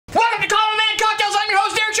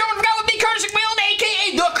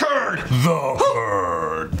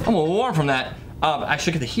on from that, I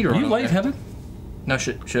should get the heater on. Are you lightheaded? No,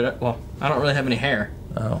 should I? Well, I don't really have any hair.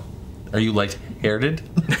 Oh. Are you light-haired?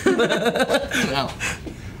 No.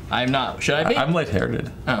 I'm not. Should I be? I'm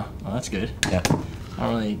light-haired. Oh, well, that's good. Yeah. I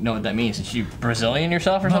don't really know what that means. Is you Brazilian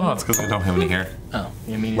yourself or something? No, it's because I don't have any hair. Oh,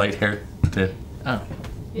 you mean Light-haired. Oh.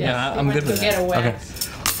 Yeah, I'm good with that.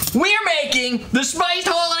 Okay. We're making the spiced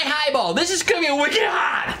holiday highball. This is gonna be wicked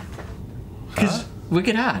hot. Cause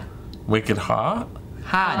wicked hot. Wicked hot?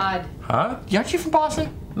 Hot. Hot? Aren't you from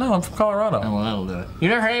Boston? No, I'm from Colorado. Oh, well, that'll do it. You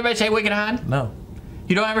never heard anybody say wicked hot? No.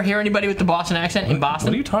 You don't ever hear anybody with the Boston accent in Boston?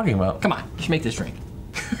 What are you talking about? Come on, just make this drink.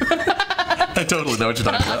 I totally know what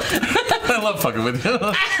you're talking about. I love fucking with you.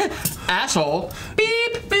 Asshole.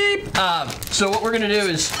 Beep, beep. So what we're gonna do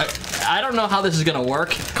is, I don't know how this is gonna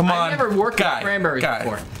work. Come on. I've never worked with cranberries guy.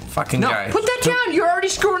 before. Fucking guy. No, put that down. You're already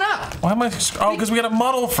screwing up. Why am I? Oh, because we gotta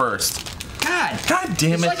muddle first. God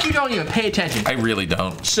damn it's it. like you don't even pay attention. I really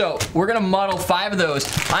don't. So we're gonna muddle 5 of those.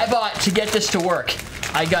 I bought to get this to work.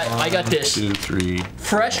 I got this 1, 2, 3.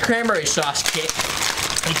 fresh cranberry sauce kit.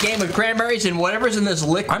 It came with cranberries and whatever's in this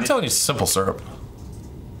liquid. I'm telling you, simple syrup.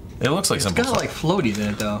 It looks like simple syrup. It's got like floaties in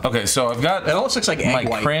it though. Okay, so I've got. It almost looks like egg my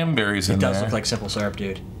white. cranberries in there. It does look like simple syrup,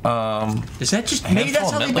 dude. Is that just a maybe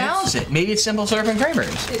that's handful how of they mint leaves? balance it? Maybe it's simple syrup and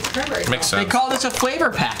cranberries. It's cranberry Makes sauce. sense. They call this a flavor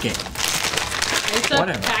packet. It's a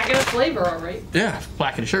Whatever. packet of flavor, all right. Yeah,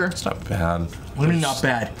 black and sugar. It's not bad. What do you mean not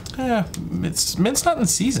bad? Yeah, mint's not in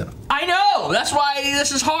season. I know. That's why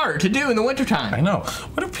this is hard to do in the wintertime. I know.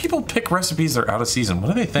 What do people pick recipes that are out of season? What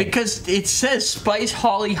do they think? Because it says spice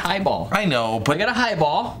holly highball. I know, but I got a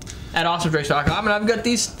highball at awesomedrinks.com, and I've got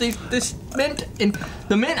this mint. And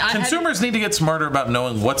the mint. consumers need to get smarter about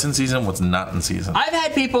knowing what's in season, what's not in season. I've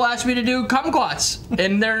had people ask me to do kumquats,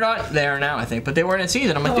 and they're not there now, I think, but they weren't in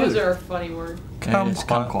season. I'm like, dude. Those are a funny word. It's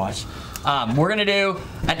kumquats. We're gonna do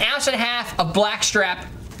 1.5 ounces of blackstrap.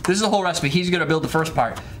 This is the whole recipe. He's gonna build the first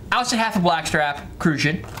part. 1.5 ounces of blackstrap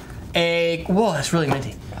Cruzan. Whoa, that's really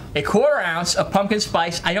minty. 1/4 ounce of pumpkin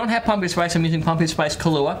spice. I don't have pumpkin spice. I'm using pumpkin spice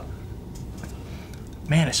Kahlua.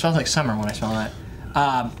 Man, it smells like summer when I smell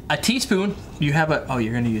that. A teaspoon. You have a. Oh,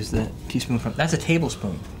 you're gonna use the teaspoon from. That's a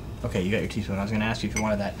tablespoon. Okay, you got your teaspoon. I was gonna ask you if you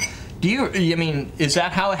wanted that. Do you? I mean, is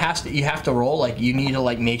that how it has to? You have to roll. Like you need to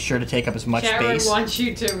like make sure to take up as much Sharon space. wants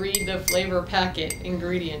you to read the flavor packet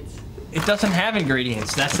ingredients. It doesn't have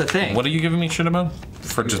ingredients. That's the thing. What are you giving me shit about?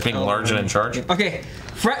 For just being large and in charge? Okay.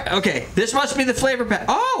 Okay. This must be the flavor pack.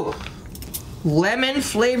 Oh. Lemon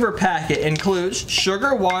flavor packet includes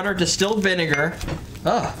sugar, water, distilled vinegar.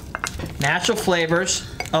 Oh. Natural flavors.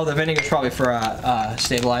 Oh, the vinegar's probably for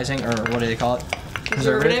stabilizing, or what do they call it?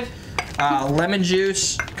 Preservative. Lemon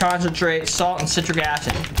juice, concentrate, salt, and citric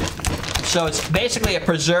acid. So it's basically a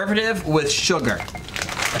preservative with sugar.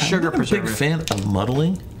 A sugar preservative. I'm a big fan of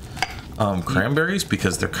muddling cranberries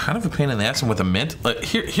because they're kind of a pain in the ass, and with a mint.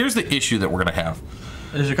 Here's the issue that we're gonna have.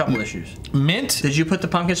 There's a couple issues. Mint. Did you put the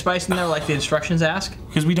pumpkin spice in there like the instructions ask?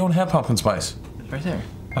 Because we don't have pumpkin spice. It's right there.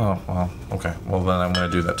 Oh well, okay. Well then I'm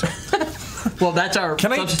gonna do that too. Well, that's our.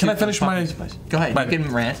 Can I finish my? Spice. Go ahead. You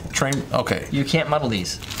can rant. Okay. You can't muddle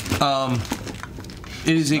these.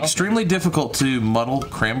 It is extremely difficult to muddle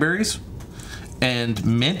cranberries, and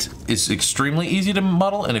mint is extremely easy to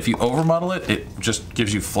muddle. And if you over muddle it, it just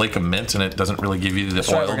gives you flake of mint, and it doesn't really give you the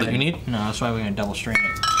oil that you need. No, that's why we're gonna double strain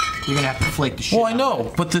it. You're gonna have to flake the shit. Well, I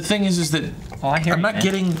know, but the thing is that I'm not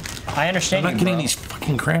getting. I understand. I'm not getting these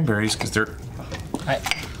fucking cranberries because they're.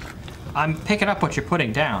 I'm picking up what you're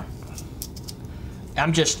putting down.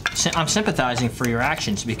 I'm sympathizing for your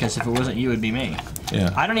actions because if it wasn't you, it'd be me.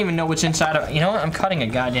 Yeah. I don't even know what's inside of. You know what? I'm cutting a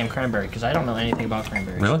goddamn cranberry because I don't know anything about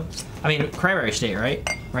cranberries. Really? I mean, Cranberry State, right?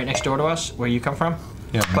 Right next door to us, where you come from.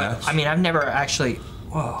 Yeah. But I mean, I've never actually.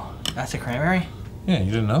 Whoa, that's a cranberry? Yeah,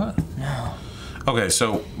 you didn't know that? No. Okay,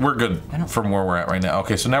 so we're good from where we're at right now.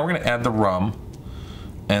 Okay, so now we're gonna add the rum,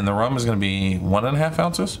 and the rum is gonna be 1.5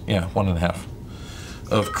 ounces. Yeah, 1.5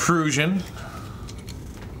 of Cruzan.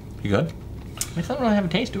 You good? It doesn't really have a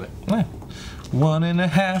taste to it. Yeah.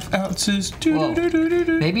 1.5 ounces.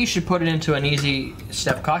 Maybe you should put it into an easy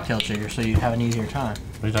step cocktail shaker so you have an easier time.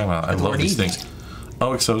 What are you talking about? I love these things.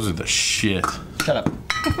 OXOs are the shit. Shut up.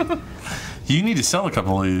 You need to sell a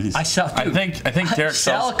couple of these. I sell. Dude, I think Derek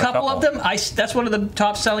sell sells a couple of them. That's one of the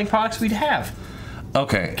top selling products we'd have.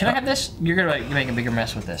 Okay. Can I have this? You're gonna make a bigger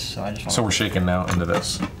mess with this, so I just want. So we're shaking now into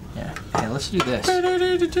this. Yeah. Okay, let's do this.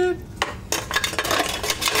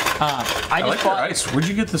 I like your ice. Where'd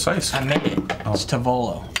you get this ice? I made it. Oh. It's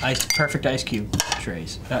Tavolo. Perfect ice cube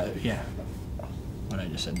trays. Yeah. What I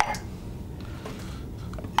just said there.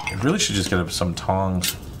 I really should just get some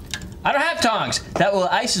tongs. I don't have tongs.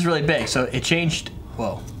 Ice is really big, so it changed.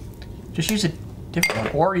 Whoa. Just use it.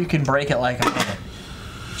 different one. Or you can break it like a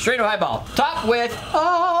straight to highball. Top with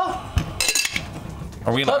Are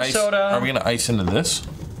we gonna club ice? soda. Are we gonna ice into this?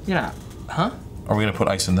 Yeah. Huh? Are we gonna put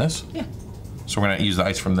ice in this? Yeah. So we're gonna use the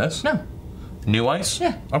ice from this? No. New ice?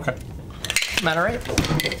 Yeah. Okay. Matter,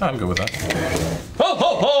 right? I'm good with that. Ho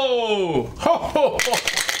ho ho! Ho ho ho!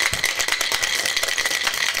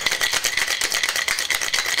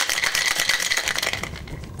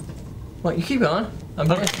 What? You keep going. I'm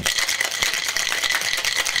done.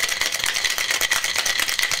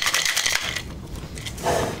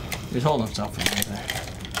 He's holding himself for right there.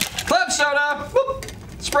 Club soda! Whoop!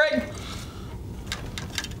 Sprig!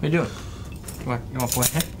 What are you doing? You want to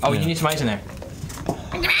play? Oh, you need some ice in there.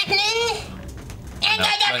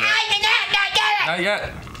 Not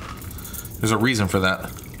yet. There's a reason for that.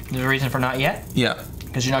 There's a reason for not yet? Yeah.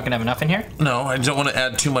 Because you're not going to have enough in here? No, I don't want to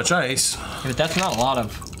add too much ice. Yeah, but that's not a lot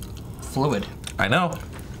of fluid. I know.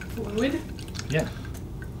 Fluid? Yeah.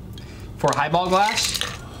 For a highball glass?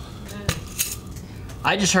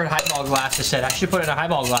 I just heard highball glass that said I should put it in a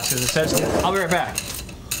highball glass because it says to. I'll be right back.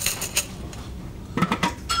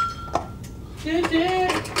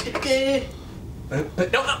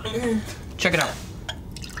 No. Check it out.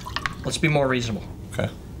 Let's be more reasonable. Okay.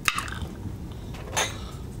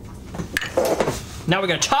 Now we're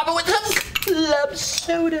gonna top it with some club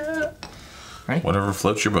soda. Ready? Whatever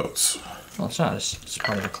floats your boats. Well, it's not. It's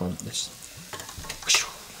part of the club. This.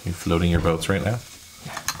 You floating your boats right now?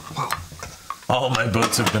 Wow. All my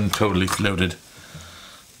boats have been totally floated.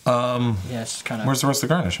 Yeah, it's kind of. Where's the rest of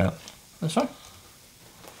the garnish at? This one?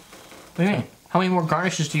 What do you mean? How many more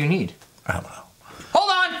garnishes do you need? I don't know.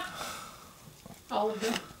 Hold on! All of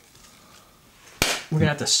them. We're gonna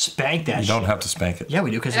have to spank that You shit. don't have to spank it. Yeah,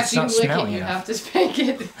 we do, because it's After you not lick it, smelling you enough. have to spank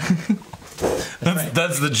it.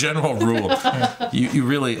 That's the general rule. You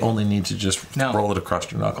really only need to just No. roll it across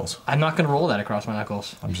your knuckles. I'm not gonna roll that across my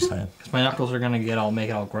knuckles. I'm just saying. Because my knuckles are gonna make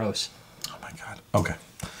it all gross. Oh my god. Okay.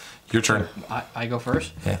 Your turn. I go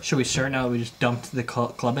first? Yeah. Should we start now that we just dumped the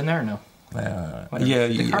club in there or no? Whatever. Yeah,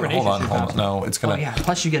 The hold carbonation on, should hold on. pass. No, it's gonna. Oh yeah,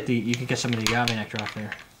 plus you can get some of the agave nectar off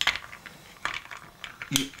there.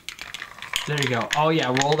 There you go. Oh yeah,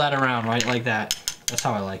 roll that around, right, like that. That's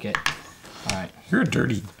how I like it. All right. You're a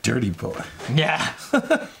dirty, dirty boy. Yeah.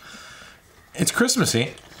 It's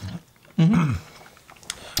Christmassy.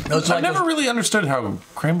 It's I like never really understood how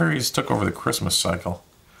cranberries took over the Christmas cycle.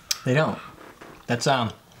 They don't. That's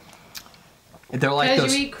they're like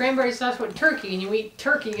Because those. you eat cranberry sauce with turkey, and you eat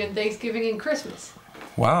turkey on Thanksgiving and Christmas.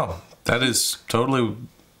 Wow, that is totally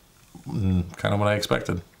kind of what I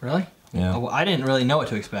expected. Really? Yeah. Oh, well, I didn't really know what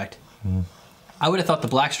to expect. I would have thought the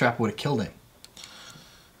blackstrap would have killed it.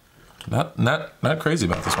 Not crazy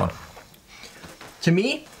about this one. To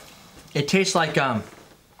me, it tastes like a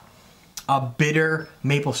bitter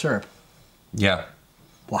maple syrup. Yeah.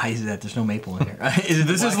 Why is it that there's no maple in here?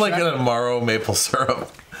 This is like an Amaro maple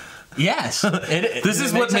syrup. Yes. This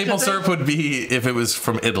is what maple syrup would be if it was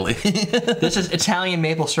from Italy. This is Italian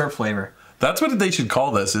maple syrup flavor. That's what they should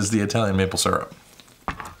call this, is the Italian maple syrup.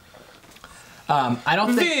 I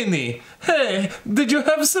don't think... Vinny, hey, did you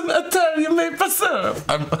have some Italian maple syrup?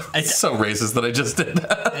 It's so racist that I just did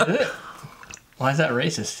that. Is it? Why is that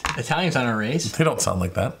racist? Italians aren't a race. They don't sound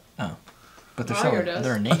like that. Oh. But they're, Mario does.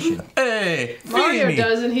 they're a nation. Hey, Mario Vinny.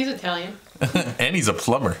 does, and he's Italian. And he's a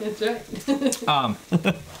plumber. That's right.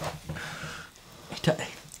 It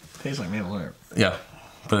tastes like maple syrup. Yeah,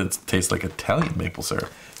 but it tastes like Italian maple syrup.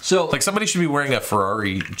 So, Like somebody should be wearing a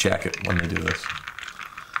Ferrari jacket when they do this.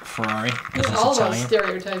 Ferrari. You're This is all those Italian.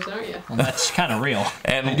 stereotypes, aren't you? Well, that's kind of real.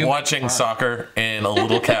 They And do watching make Ferrari. soccer in a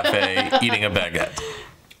little cafe eating a baguette.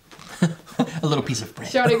 A little piece of bread.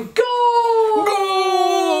 Shouting, "Go!"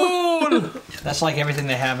 Goal! That's like everything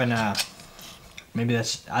they have in, maybe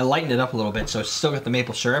that's, I lightened it up a little bit, so it's still got the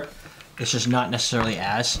maple syrup. It's just not necessarily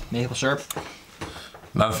as maple syrup.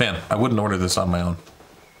 Not a fan. I wouldn't order this on my own.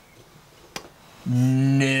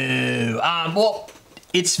 No. Well,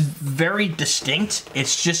 it's very distinct.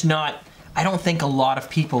 It's just not, I don't think a lot of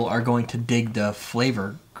people are going to dig the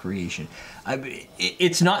flavor creation.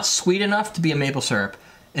 It's not sweet enough to be a maple syrup.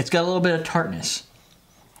 It's got a little bit of tartness.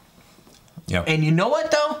 Yeah. And you know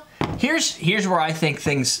what, though? Here's where I think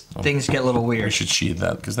things get a little We weird. should sheathe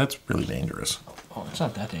that because that's really dangerous. Oh, it's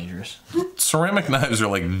not that dangerous. Ceramic knives are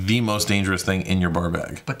like the most dangerous thing in your bar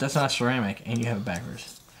bag. But that's not ceramic, and you have it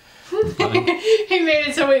backwards. He made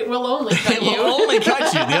it so it will only cut It will you. only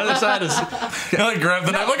cut you. The other side is... You like grab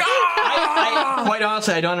the knife like, ah! Quite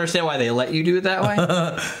honestly, I don't understand why they let you do it that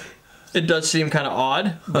way. It does seem kind of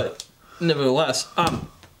odd, but nevertheless.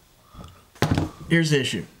 Here's the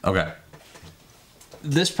issue. Okay.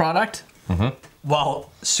 This product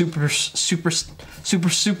while super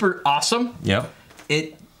awesome, Yeah.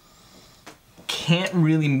 it can't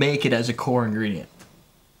really make it as a core ingredient.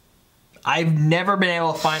 I've never been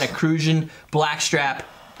able to find a Cruzan blackstrap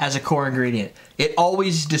as a core ingredient. It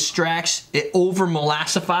always distracts. It over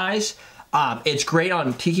molassifies. It's great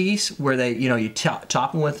on tikis where they, you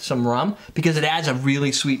top them with some rum because it adds a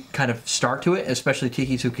really sweet kind of start to it, especially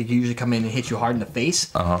tikis who could usually come in and hit you hard in the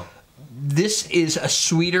face. This is a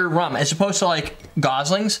sweeter rum as opposed to like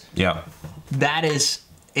Gosling's. Yeah.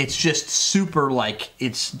 It's just super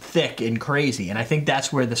it's thick and crazy, and I think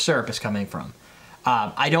that's where the syrup is coming from.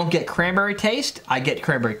 I don't get cranberry taste. I get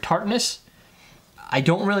cranberry tartness. I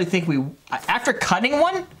don't really think after cutting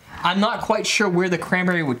one, I'm not quite sure where the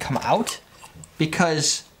cranberry would come out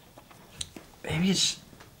because maybe this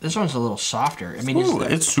one's a little softer. I mean,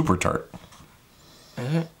 it's super tart.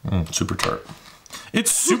 Is it? Super tart.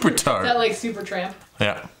 It's super tart. Is that like Super Tramp?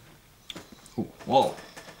 Yeah. Ooh, whoa.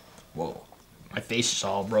 My face is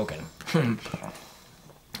all broken.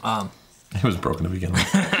 It was broken to begin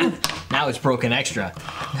with. Now it's broken extra.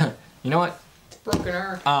 You know what? It's broken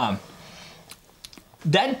her.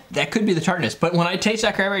 That could be the tartness, but when I taste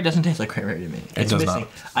that cranberry, it doesn't taste like cranberry to me. It does not.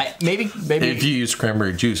 Maybe If you use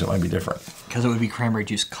cranberry juice, it might be different. because it would be cranberry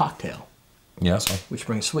juice cocktail, Yeah, so. which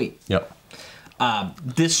brings sweet. Yep.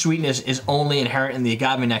 This sweetness is only inherent in the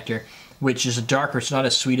agave nectar, which is a darker. It's not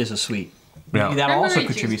as sweet as a sweet. Yeah. Maybe that also Cranberry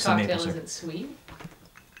contributes juice to maple cocktail syrup. isn't sweet.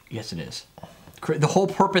 Yes, it is. The whole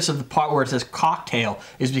purpose of the part where it says cocktail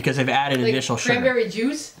is because they've added Like additional sugar. cranberry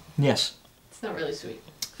juice, Yes, it's not really sweet.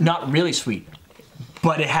 not really sweet,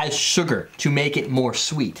 but it has sugar to make it more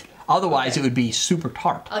sweet. Otherwise, it would be super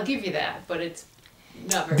tart. I'll give you that, but it's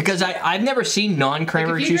not very Because sweet. I've never seen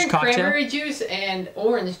non-cranberry Like if you juice drink cocktail. cranberry juice and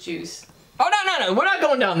orange juice, Oh, no. We're not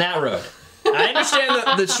going down that road. I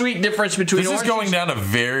understand the sweet difference between This is orange going juice, down a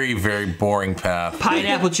very, very boring path.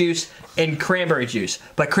 pineapple juice, and cranberry juice.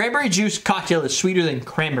 But cranberry juice cocktail is sweeter than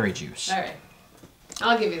cranberry juice. all right,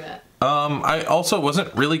 I'll give you that. I also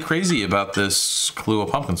wasn't really crazy about this Kahlua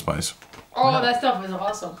pumpkin spice. Oh, that stuff was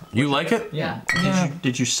awesome. You like it? Yeah.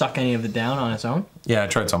 Did you suck any of it down on its own? Yeah, I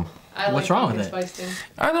tried some. I What's like wrong with pumpkin it? Spice too.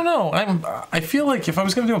 I don't know. I feel like if I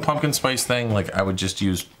was gonna do a pumpkin spice thing, like I would just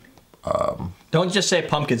use. Don't just say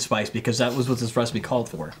pumpkin spice because that was what this recipe called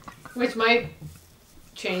for. Which might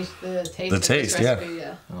change the taste. The of taste, this yeah. recipe,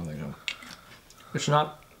 yeah. I don't think so. It's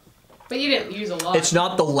not. But you didn't use a lot. It's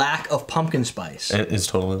not the lack of pumpkin spice. It is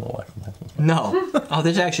totally the like. No. Oh,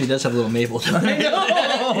 this actually does have a little maple to it.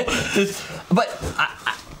 But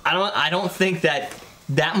I don't think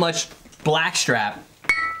that much blackstrap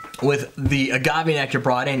with the agave nectar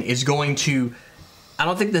brought in is going to. I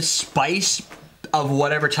don't think the spice of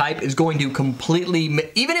whatever type is going to completely.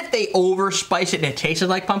 Even if they over spice it and it tasted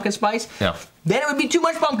like pumpkin spice, Yeah. then it would be too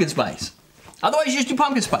much pumpkin spice. Otherwise, you just do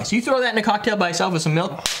pumpkin spice. You throw that in a cocktail by itself with some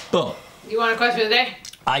milk, boom. You want a question of the day?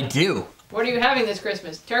 I do. What are you having this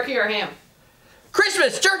Christmas? Turkey or ham?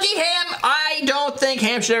 Christmas, turkey, ham. I don't think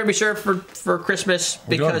ham should ever be served for Christmas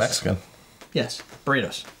We're doing because Mexican. yes,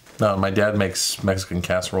 burritos. No, my dad makes Mexican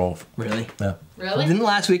casserole. Really? Yeah. Really? Didn't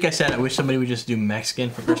last week I said I wish somebody would just do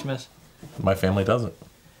Mexican for Christmas? My family doesn't.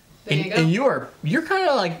 There you go. And you're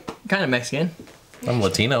kind of Mexican. I'm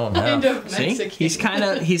Latino. I'm Kind half. of See,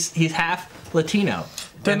 Mexican. he's half Latino,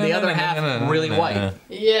 and the other half really white.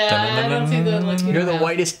 Yeah, I don't see the Latino. You're the half.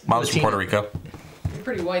 whitest. Mom's from Latino. Puerto Rico. You're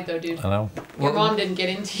pretty white though, dude. I know. Your mom didn't get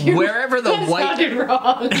into you. Wherever the That white. sounded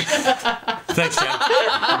wrong. Thanks, Jen.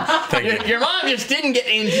 Thank you. Your mom just didn't get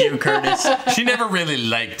into you, Curtis. She never really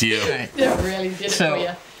liked you. That really did it for So, you.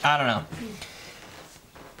 I don't know.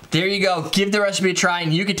 There you go. Give the recipe a try,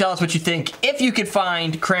 and you can tell us what you think. If you could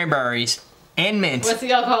find cranberries and mint. What's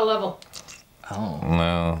the alcohol level? Oh,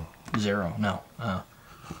 No. 0. No.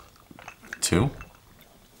 2?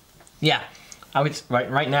 Yeah. I would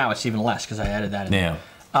right now it's even less because I added that in.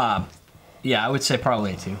 Yeah. Yeah, I would say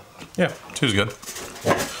probably a 2. Yeah, 2's good.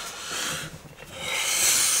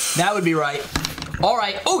 That would be right. All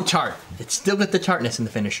right. Oh, tart. It's still got the tartness in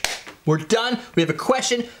the finish. We're done. We have a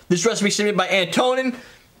question. This recipe submitted by Antonin.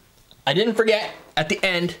 I didn't forget at the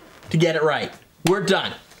end to get it right. We're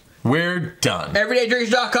done. We're done.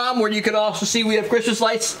 EverydayDrinkers.com, where you can also see we have Christmas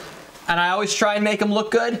lights, and I always try and make them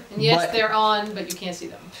look good. And yes, but they're on, but you can't see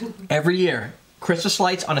them. every year, Christmas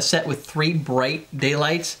lights on a set with 3 bright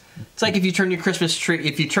daylights. It's like if you turn your Christmas tree,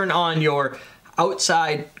 if you turn on your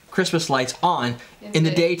outside Christmas lights on in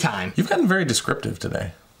the daytime. You've gotten very descriptive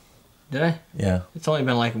today. Did I? Yeah. It's only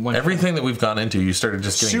been like one. Everything that we've gone into, you started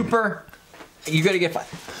just getting... Super. You gotta get.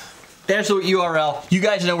 There's the URL. You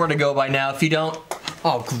guys know where to go by now. If you don't,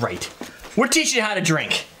 oh great. We're teaching you how to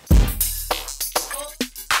drink.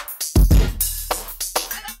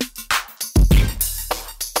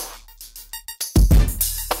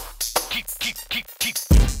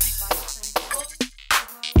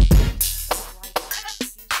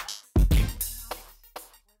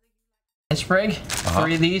 sprig,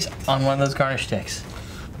 3 of these on one of those garnish sticks.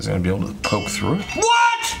 Is he gonna be able to poke through it?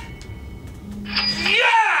 What?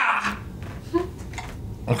 Yeah!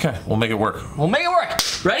 Okay, we'll make it work. We'll make it work.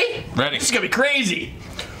 Ready? Ready. This is gonna be crazy.